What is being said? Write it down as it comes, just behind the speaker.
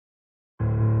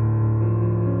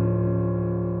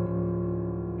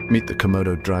Meet the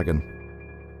Komodo dragon.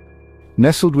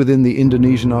 Nestled within the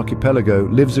Indonesian archipelago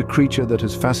lives a creature that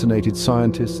has fascinated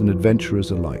scientists and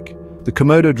adventurers alike. The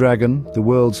Komodo dragon, the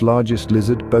world's largest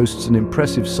lizard, boasts an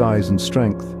impressive size and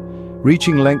strength.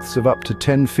 Reaching lengths of up to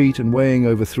 10 feet and weighing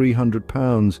over 300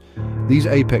 pounds, these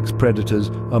apex predators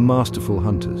are masterful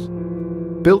hunters.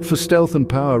 Built for stealth and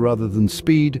power rather than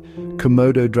speed,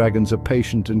 Komodo dragons are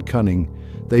patient and cunning.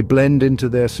 They blend into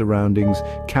their surroundings,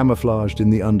 camouflaged in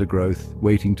the undergrowth,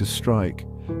 waiting to strike.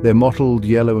 Their mottled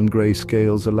yellow and grey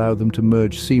scales allow them to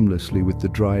merge seamlessly with the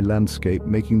dry landscape,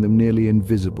 making them nearly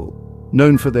invisible.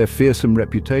 Known for their fearsome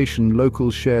reputation,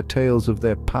 locals share tales of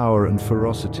their power and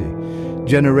ferocity.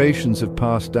 Generations have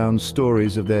passed down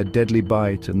stories of their deadly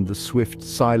bite and the swift,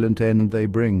 silent end they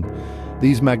bring.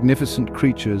 These magnificent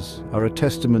creatures are a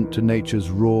testament to nature's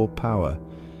raw power.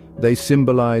 They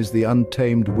symbolize the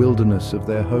untamed wilderness of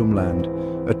their homeland,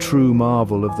 a true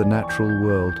marvel of the natural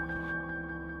world.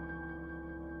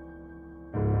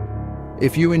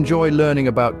 If you enjoy learning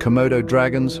about Komodo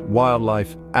dragons,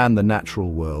 wildlife, and the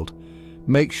natural world,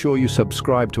 make sure you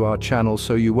subscribe to our channel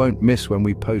so you won't miss when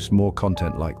we post more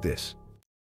content like this.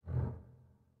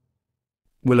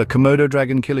 Will a Komodo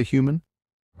dragon kill a human?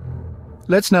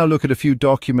 Let's now look at a few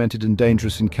documented and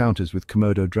dangerous encounters with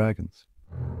Komodo dragons.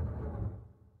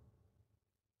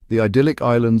 The idyllic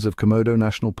islands of Komodo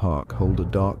National Park hold a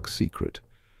dark secret,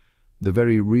 the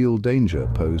very real danger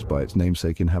posed by its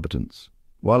namesake inhabitants.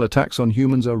 While attacks on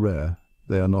humans are rare,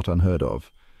 they are not unheard of,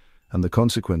 and the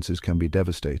consequences can be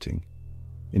devastating.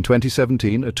 In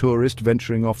 2017, a tourist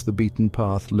venturing off the beaten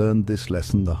path learned this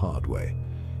lesson the hard way.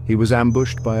 He was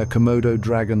ambushed by a Komodo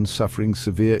dragon suffering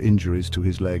severe injuries to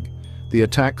his leg. The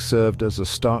attack served as a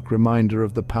stark reminder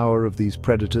of the power of these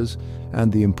predators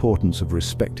and the importance of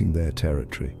respecting their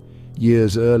territory.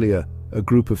 Years earlier, a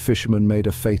group of fishermen made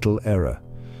a fatal error.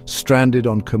 Stranded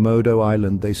on Komodo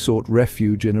Island, they sought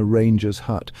refuge in a ranger's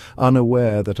hut,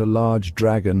 unaware that a large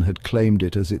dragon had claimed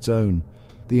it as its own.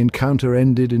 The encounter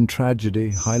ended in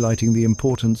tragedy, highlighting the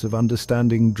importance of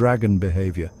understanding dragon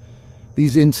behavior.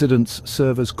 These incidents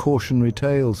serve as cautionary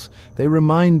tales. They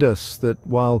remind us that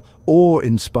while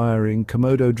awe-inspiring,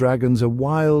 Komodo dragons are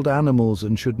wild animals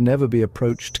and should never be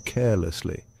approached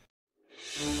carelessly.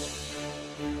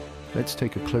 Let's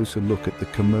take a closer look at the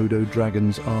Komodo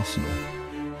dragon's arsenal.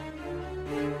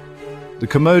 The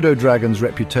Komodo dragon's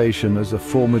reputation as a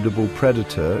formidable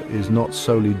predator is not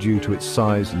solely due to its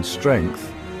size and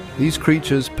strength. These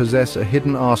creatures possess a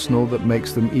hidden arsenal that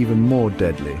makes them even more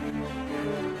deadly: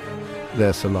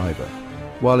 their saliva.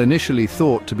 While initially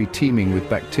thought to be teeming with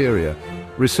bacteria,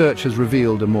 research has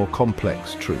revealed a more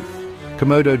complex truth.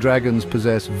 Komodo dragons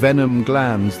possess venom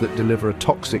glands that deliver a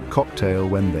toxic cocktail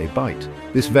when they bite.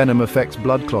 This venom affects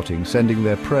blood clotting, sending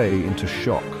their prey into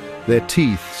shock. Their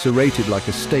teeth, serrated like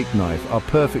a steak knife, are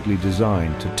perfectly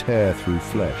designed to tear through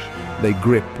flesh. They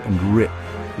grip and rip,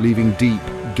 leaving deep,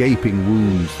 gaping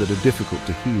wounds that are difficult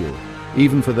to heal,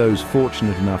 even for those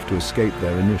fortunate enough to escape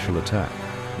their initial attack.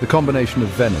 The combination of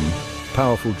venom,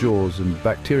 powerful jaws, and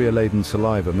bacteria-laden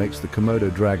saliva makes the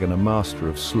Komodo dragon a master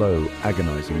of slow,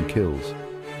 agonizing kills.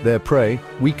 Their prey,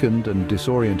 weakened and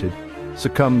disoriented,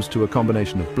 succumbs to a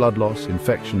combination of blood loss,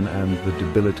 infection, and the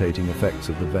debilitating effects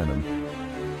of the venom.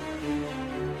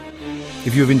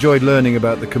 If you've enjoyed learning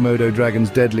about the Komodo dragon's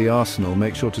deadly arsenal,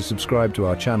 make sure to subscribe to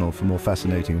our channel for more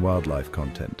fascinating wildlife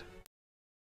content.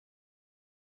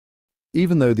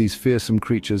 Even though these fearsome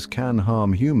creatures can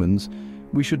harm humans,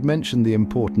 we should mention the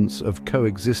importance of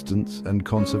coexistence and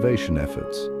conservation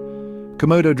efforts.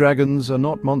 Komodo dragons are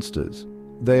not monsters.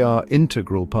 They are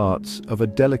integral parts of a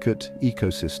delicate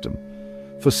ecosystem.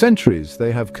 For centuries,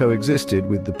 they have coexisted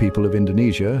with the people of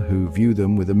Indonesia, who view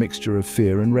them with a mixture of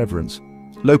fear and reverence.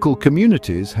 Local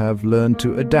communities have learned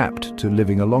to adapt to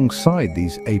living alongside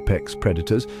these apex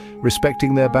predators,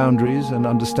 respecting their boundaries and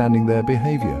understanding their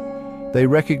behavior. They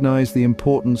recognize the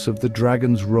importance of the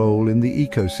dragon's role in the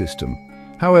ecosystem.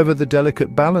 However, the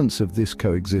delicate balance of this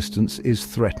coexistence is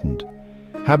threatened.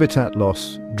 Habitat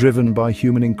loss, driven by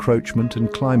human encroachment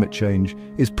and climate change,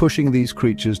 is pushing these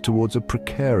creatures towards a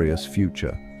precarious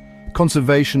future.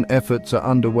 Conservation efforts are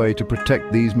underway to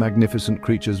protect these magnificent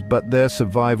creatures, but their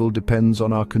survival depends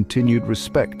on our continued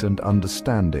respect and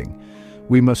understanding.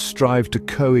 We must strive to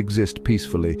coexist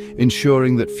peacefully,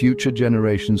 ensuring that future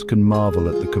generations can marvel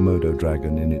at the Komodo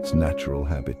dragon in its natural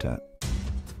habitat.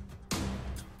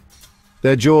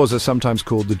 Their jaws are sometimes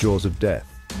called the jaws of death,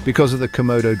 because of the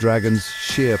Komodo dragon's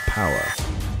sheer power.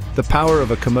 The power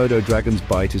of a Komodo dragon's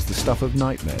bite is the stuff of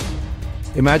nightmares.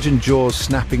 Imagine jaws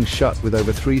snapping shut with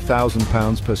over 3,000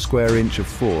 pounds per square inch of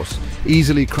force,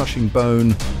 easily crushing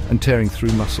bone and tearing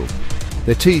through muscle.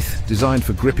 Their teeth, designed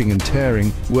for gripping and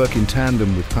tearing, work in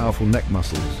tandem with powerful neck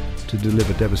muscles to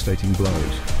deliver devastating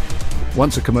blows.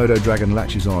 Once a Komodo dragon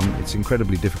latches on, it's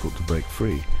incredibly difficult to break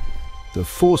free. The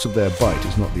force of their bite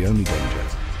is not the only danger.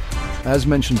 As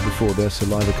mentioned before, their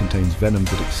saliva contains venom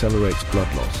that accelerates blood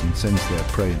loss and sends their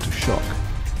prey into shock.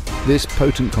 This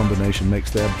potent combination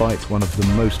makes their bite one of the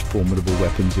most formidable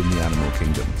weapons in the animal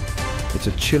kingdom. It's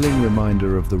a chilling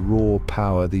reminder of the raw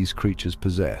power these creatures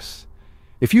possess.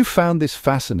 If you found this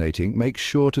fascinating, make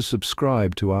sure to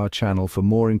subscribe to our channel for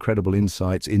more incredible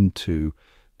insights into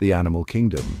the animal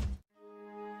kingdom.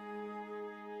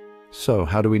 So,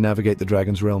 how do we navigate the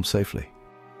dragon's realm safely?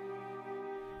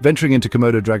 Venturing into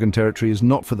Komodo dragon territory is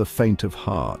not for the faint of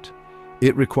heart.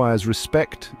 It requires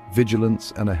respect,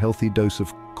 vigilance, and a healthy dose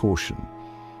of caution.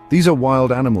 These are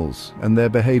wild animals, and their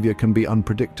behavior can be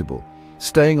unpredictable.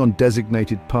 Staying on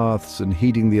designated paths and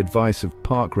heeding the advice of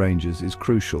park rangers is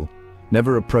crucial.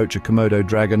 Never approach a Komodo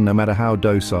dragon, no matter how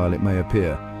docile it may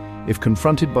appear. If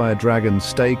confronted by a dragon,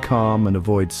 stay calm and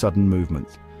avoid sudden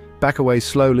movements. Back away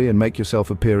slowly and make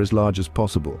yourself appear as large as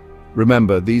possible.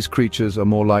 Remember, these creatures are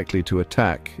more likely to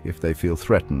attack if they feel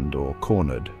threatened or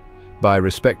cornered. By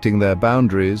respecting their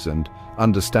boundaries and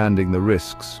understanding the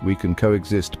risks, we can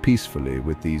coexist peacefully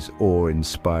with these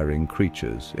awe-inspiring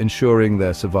creatures, ensuring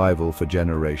their survival for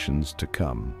generations to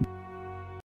come.